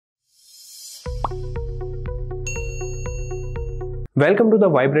Welcome to the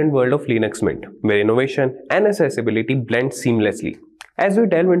vibrant world of Linux Mint, where innovation and accessibility blend seamlessly. As we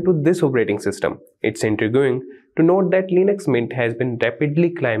delve into this operating system, it's intriguing to note that Linux Mint has been rapidly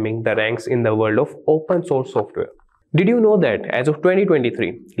climbing the ranks in the world of open source software. Did you know that as of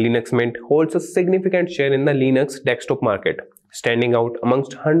 2023, Linux Mint holds a significant share in the Linux desktop market, standing out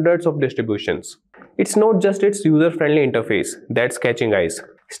amongst hundreds of distributions? It's not just its user-friendly interface that's catching eyes.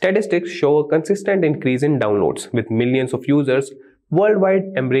 Statistics show a consistent increase in downloads, with millions of users worldwide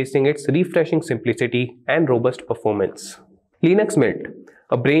embracing its refreshing simplicity and robust performance. Linux Mint,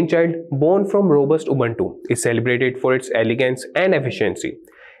 a brainchild born from robust Ubuntu, is celebrated for its elegance and efficiency.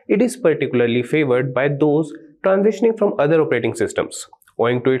 It is particularly favored by those transitioning from other operating systems,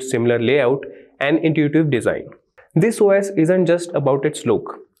 owing to its similar layout and intuitive design. This OS isn't just about its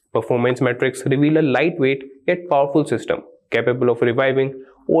look. Performance metrics reveal a lightweight yet powerful system, capable of reviving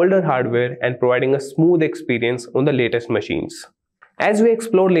older hardware and providing a smooth experience on the latest machines. As we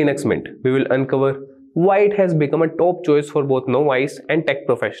explore Linux Mint, we will uncover why it has become a top choice for both novice and tech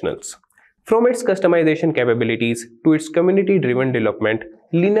professionals. From its customization capabilities to its community-driven development,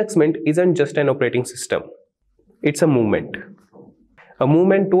 Linux Mint isn't just an operating system. It's a movement. A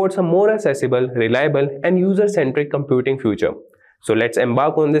movement towards a more accessible, reliable, and user-centric computing future. So let's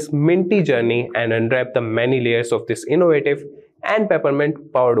embark on this minty journey and unwrap the many layers of this innovative and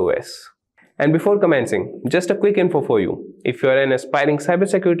peppermint-powered OS. And before commencing, just a quick info for you. If you are an aspiring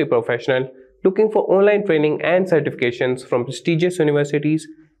cybersecurity professional looking for online training and certifications from prestigious universities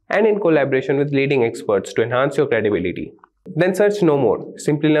and in collaboration with leading experts to enhance your credibility, then search no more.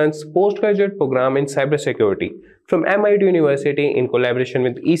 Simplilearn's postgraduate program in cybersecurity from MIT University in collaboration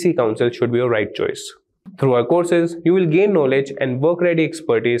with EC Council should be your right choice. Through our courses, you will gain knowledge and work-ready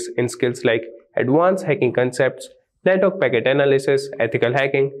expertise in skills like advanced hacking concepts, network packet analysis, ethical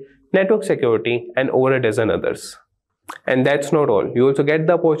hacking, network security, and over a dozen others. And that's not all. You also get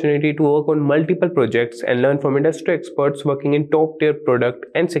the opportunity to work on multiple projects and learn from industry experts working in top-tier product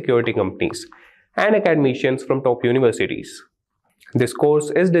and security companies and academicians from top universities. This course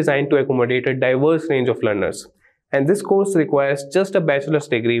is designed to accommodate a diverse range of learners. And this course requires just a bachelor's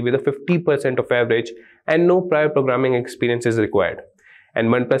degree with a 50% of average and no prior programming experience is required. And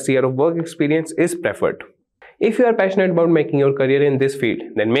 1+ year of work experience is preferred. If you are passionate about making your career in this field,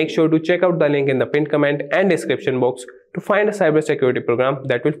 then make sure to check out the link in the pinned comment and description box to find a cybersecurity program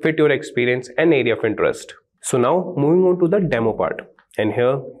that will fit your experience and area of interest. So now moving on to the demo part. And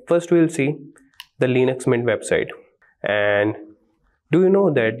here first we will see the Linux Mint website. And do you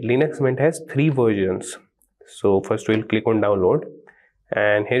know that Linux Mint has 3 versions? So first we'll click on download,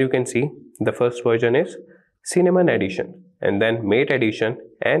 and here you can see the first version is Cinnamon Edition, and then Mate Edition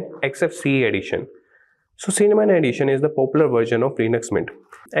and XFCE Edition. So Cinnamon Edition is the popular version of Linux Mint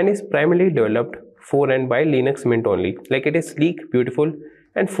and is primarily developed for and by Linux Mint only. Like, it is sleek, beautiful,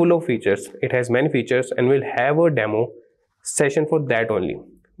 and full of features. It has many features, and we'll have a demo session for that only,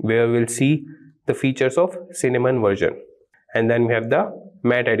 where we'll see the features of Cinnamon version. And then we have the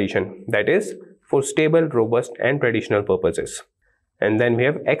Matte Edition, that is for stable, robust, and traditional purposes. And then we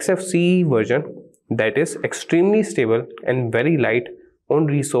have XFCE version, that is extremely stable and very light on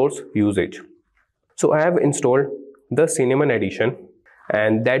resource usage. So I have installed the Cinnamon Edition,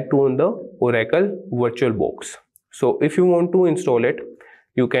 and that too on the Oracle VirtualBox. So if you want to install it,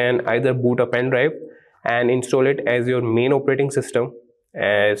 you can either boot a pen drive and install it as your main operating system,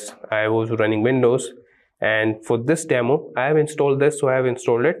 as I was running Windows. And for this demo, I have installed this, so I have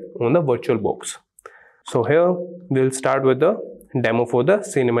installed it on the VirtualBox. So here we'll start with the demo for the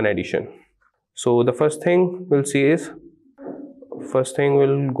Cinnamon Edition. So the first thing we'll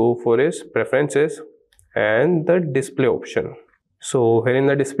go for is preferences and the display option. So here in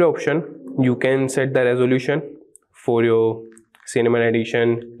the display option, you can set the resolution for your Cinnamon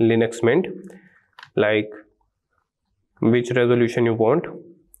Edition Linux Mint, like which resolution you want.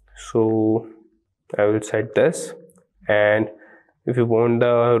 So I will set this, and if you want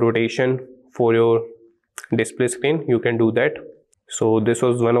the rotation for your display screen, you can do that. So this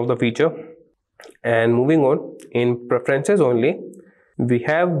was one of the feature. And moving on, in preferences only, we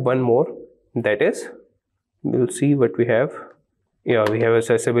have one more, that is, we'll see what we have. Yeah, we have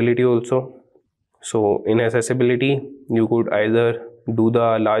accessibility also. So in accessibility, you could either do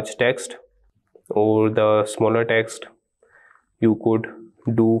the large text or the smaller text. You could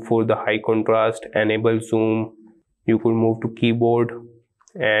do for the high contrast, enable zoom. You could move to keyboard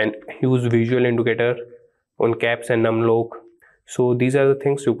and use visual indicator on caps and numlock. So these are the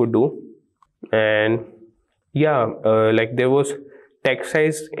things you could do. And yeah, like there was text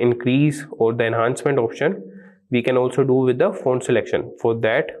size increase or the enhancement option. We can also do with the font selection. For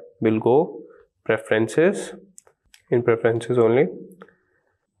that, we'll go preferences. In preferences only,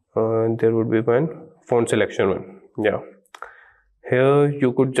 there would be one font selection one. Yeah, here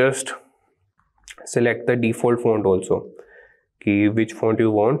you could just select the default font also, which font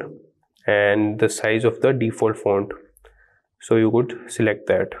you want and the size of the default font, so you could select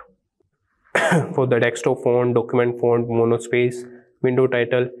that. For the desktop font, document font, monospace, window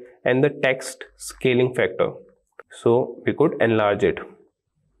title, and the text scaling factor, so we could enlarge it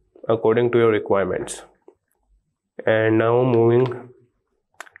according to your requirements. And now moving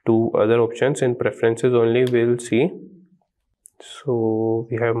to other options. In preferences only, we'll see. So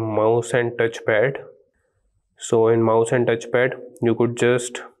we have mouse and touchpad. So in mouse and touchpad, you could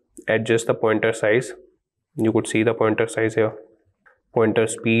just adjust the pointer size. You could see the pointer size here, pointer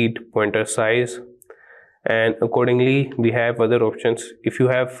speed, pointer size, and accordingly we have other options. If you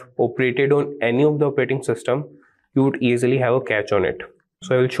have operated on any of the operating system, you would easily have a catch on it.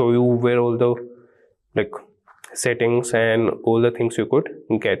 So I will show you where all the settings and all the things you could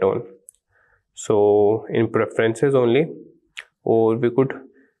get on. So in preferences only, or we could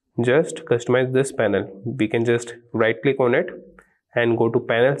just customize this panel. We can just right click on it and go to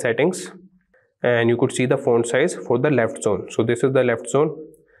panel settings, and you could see the font size for the left zone. So this is the left zone.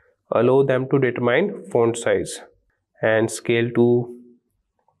 Allow them to determine font size and scale to,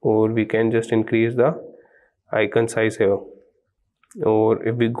 or we can just increase the icon size here. Or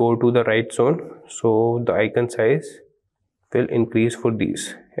if we go to the right zone, so the icon size will increase for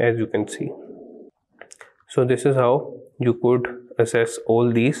these, as you can see. So this is how you could access all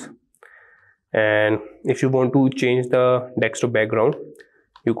these. And if you want to change the desktop background,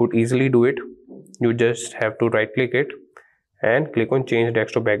 you could easily do it. You just have to right click it and click on change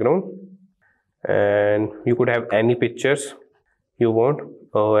desktop background, and you could have any pictures you want.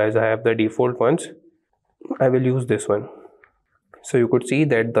 As I have the default ones, I will use this one. So you could see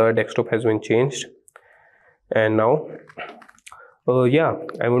that the desktop has been changed. And now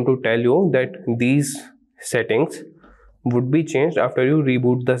I want to tell you that these settings would be changed after you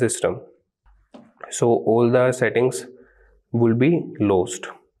reboot the system. So all the settings will be lost.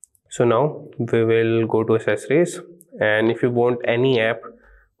 So now we will go to accessories, and if you want any app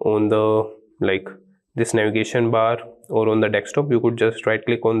on the this navigation bar or on the desktop, you could just right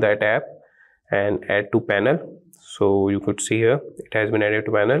click on that app and add to panel. So you could see here it has been added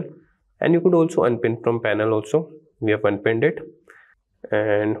to panel, and you could also unpin from panel also. We have unpinned it.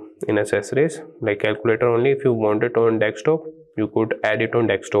 And in accessories, like calculator only, if you want it on desktop, you could add it on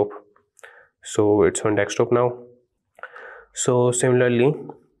desktop. So it's on desktop now. So similarly,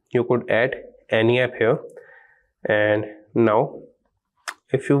 you could add any app here. And now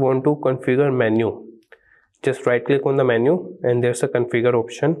if you want to configure menu, just right click on the menu and there's a configure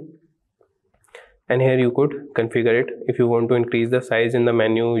option, and here you could configure it. If you want to increase the size in the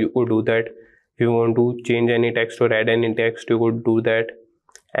menu, you could do that. If you want to change any text or add any text, you could do that.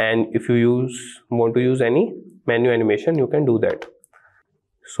 And if you want to use any menu animation, you can do that.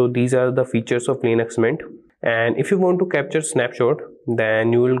 So these are the features of Linux Mint. And if you want to capture snapshot,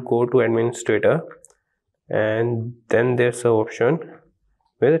 then you will go to administrator, and then there's an option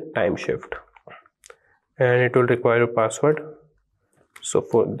with time shift, and it will require a password. So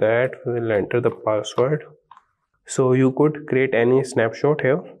for that, we will enter the password. So you could create any snapshot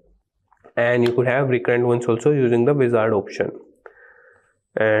here, and you could have recurrent ones also using the wizard option.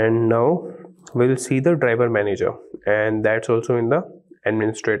 And now we'll see the driver manager, and that's also in the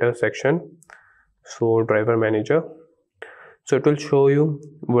administrator section. So driver manager, so it will show you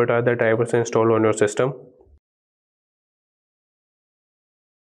what are the drivers installed on your system.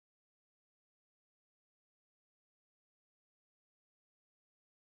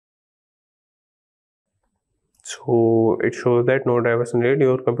 So it shows that no drivers needed.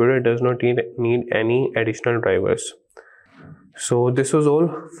 Your computer does not need any additional drivers. So this was all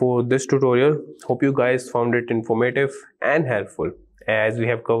for this tutorial. Hope you guys found it informative and helpful, as we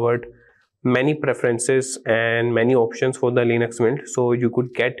have covered many preferences and many options for the Linux Mint, so you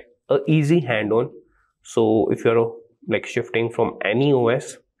could get a easy hand on. So if you're shifting from any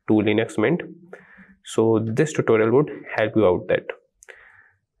OS to Linux Mint, so this tutorial would help you out that.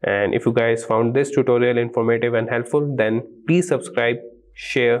 And if you guys found this tutorial informative and helpful, then please subscribe,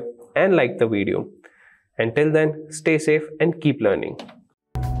 share and like the video. Until then, stay safe and keep learning.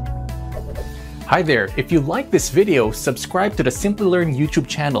 Hi there, if you like this video, subscribe to the Simplilearn YouTube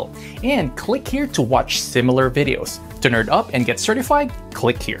channel and click here to watch similar videos. To nerd up and get certified,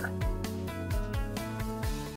 click here.